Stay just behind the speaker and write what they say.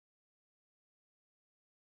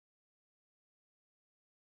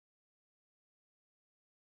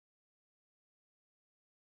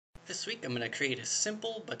This week I'm going to create a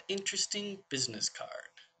simple but interesting business card.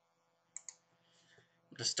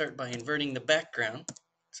 I'm going to start by inverting the background.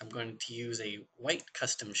 So I'm going to use a white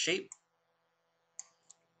custom shape.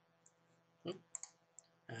 I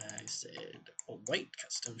said a white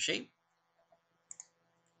custom shape.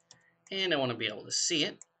 And I want to be able to see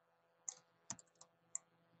it.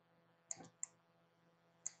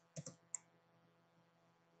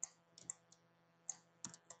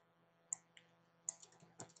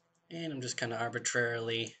 And I'm just kind of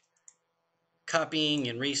arbitrarily copying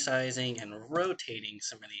and resizing and rotating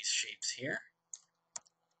some of these shapes here.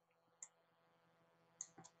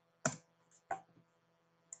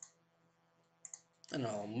 Then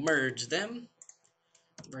I'll merge them,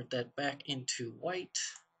 convert that back into white,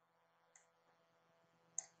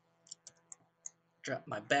 drop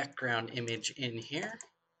my background image in here,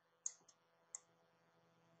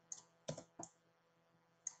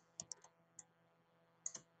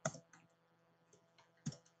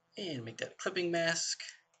 and make that a clipping mask.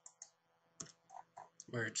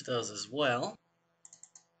 Merge those as well.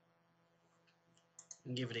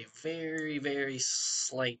 And give it a very, very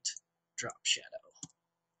slight drop shadow.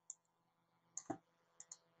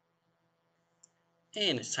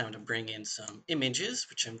 And it's time to bring in some images,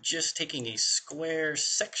 which I'm just taking a square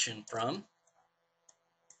section from.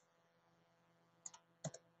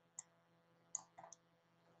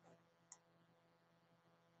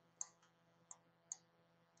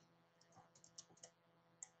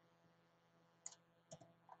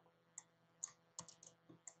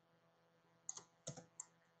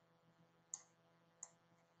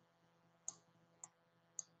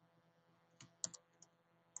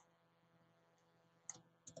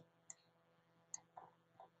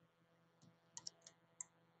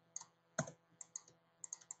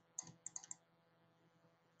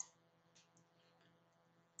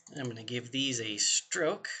 I'm going to give these a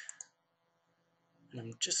stroke, and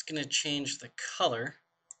I'm just going to change the color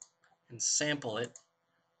and sample it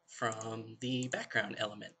from the background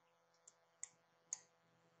element.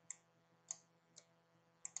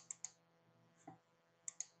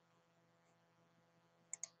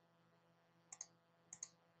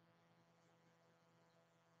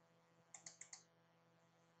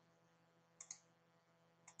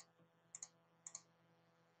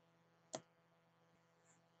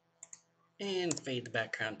 And fade the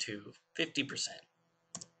background to 50%.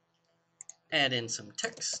 Add in some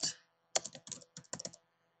text.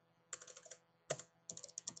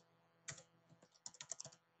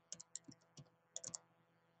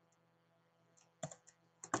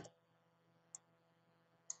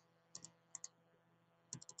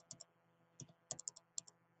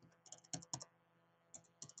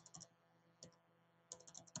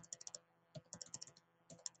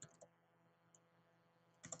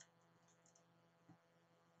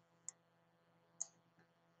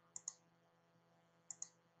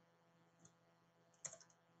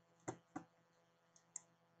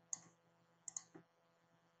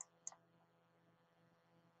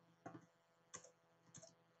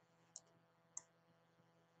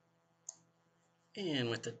 And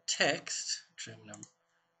with the text, actually I'm going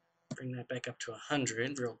to bring that back up to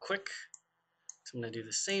 100 real quick. So I'm going to do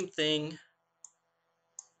the same thing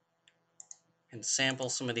and sample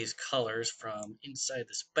some of these colors from inside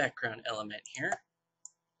this background element here.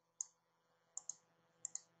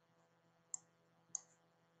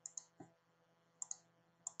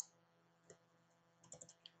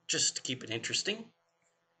 Just to keep it interesting.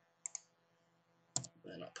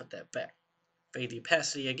 Then I'll put that back. Fade the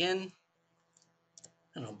opacity again.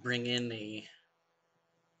 And I'll bring in a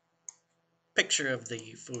picture of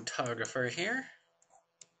the photographer here.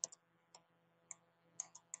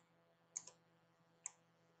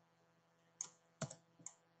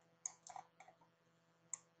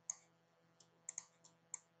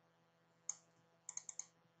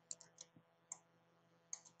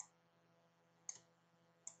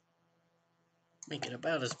 Make it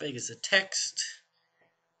about as big as the text.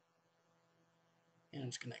 And I'm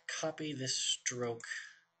just going to copy this stroke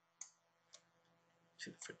to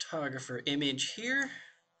the photographer image here.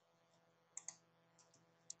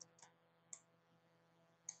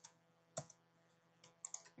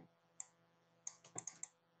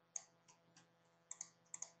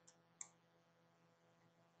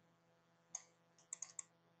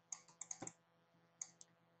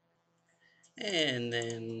 And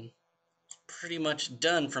then pretty much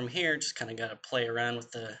done from here. Just kind of got to play around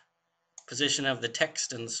with the position of the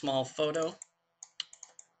text in the small photo.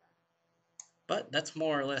 But that's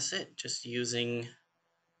more or less it. Just using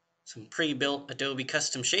some pre-built Adobe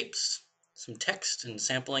custom shapes, some text, and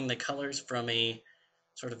sampling the colors from a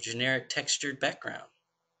sort of generic textured background.